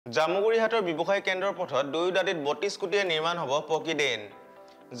জামুগুৰিহাটৰ ব্যৱসায় কেন্দ্ৰৰ পথত দুয়োদাঁতিত ৩২ কোটিয়ে নিৰ্মাণ হ'ব পকী ড্ৰেইন।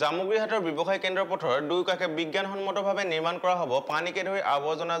 জামুগুৰিহাটৰ ব্যৱসায় কেন্দ্ৰৰ পথৰ দুয়োকাষে বিজ্ঞানসন্মতভাৱে নিৰ্মাণ কৰা হ'ব পানীকে ধৰি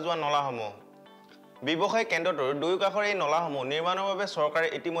আৱৰ্জনা যোৱা নলাসমূহ। ব্যৱসায় কেন্দ্ৰটোৰ দুয়োকাষৰ এই নলাসমূহ নিৰ্মাণৰ বাবে চৰকাৰে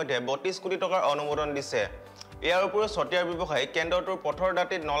ইতিমধ্যে ৩২ কোটি টকাৰ অনুমোদন দিছে। ইয়াৰ উপৰিও চতিয়াৰ ব্যৱসায় কেন্দ্ৰটোৰ পথৰ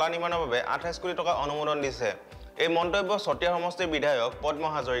দাঁতিত নলা নিৰ্মাণৰ বাবে ২৮ কোটি টকা অনুমোদন দিছে। এই মন্তব্য চতিয়া সমষ্টিৰ বিধায়ক পদ্ম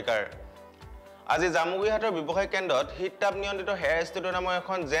হাজৰিকাৰ। আজি জামুগুৰিহাটৰ ব্যৱসায় কেন্দ্ৰত শীত তাপ নিয়ন্ত্ৰিত হেয়াৰ ষ্টুডিঅ' নামৰ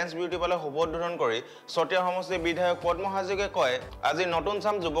এখন জেন্টছ বিউটি পাৰ্লাৰ শুভোদ্বোধন কৰি চতিয়া সমষ্টিৰ বিধায়ক পদ্ম হাজৰিকাই কয়, আজি নতুন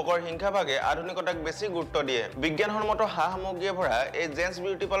চাম যুৱকৰ হিংসাভাগে আধুনিকতাক বেছি গুৰুত্ব দিয়ে। বিজ্ঞানসন্মত সা-সামগ্ৰীয়ে ভৰা এই জেন্টছ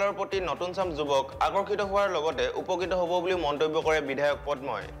বিউটি পাৰ্লাৰৰ প্ৰতি নতুন চাম যুৱক আকৰ্ষিত হোৱাৰ লগতে উপকৃত হ'ব বুলি মন্তব্য কৰে বিধায়ক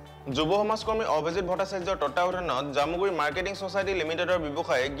পদ্মই। যুৱ সমাজকৰ্মী অভিজিত ভট্টাচাৰ্যৰ তত্বাৱধানত জামুগুৰি মাৰ্কেটিং ছ'চাইটি লিমিটেডৰ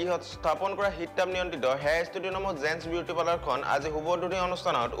ব্যৱসায়ী গৃহত স্থাপন কৰা শীত তাপ নিয়ন্ত্ৰিত হেয়াৰ ষ্টুডিঅ' নামৰ জেন্টছ বিউটি পাৰ্লাৰখন আজি শুভোদ্বোধনী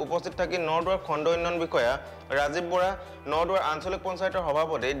অনুষ্ঠানত উপস্থিত থাকি নৰদুৱাৰ খণ্ড উন্নয়ন বিষয়া ৰাজীৱ বৰা, নৰদুৱাৰ আঞ্চলিক পঞ্চায়তৰ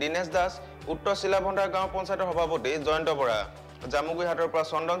সভাপতি দীনেশ দাস, উত্তৰ চিলাভণ্ডাৰ গাঁও পঞ্চায়তৰ সভাপতি জয়ন্ত বৰা। জামুগুৰিহাটৰ পৰা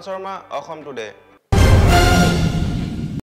চন্দন শৰ্মা, অসম টুডে।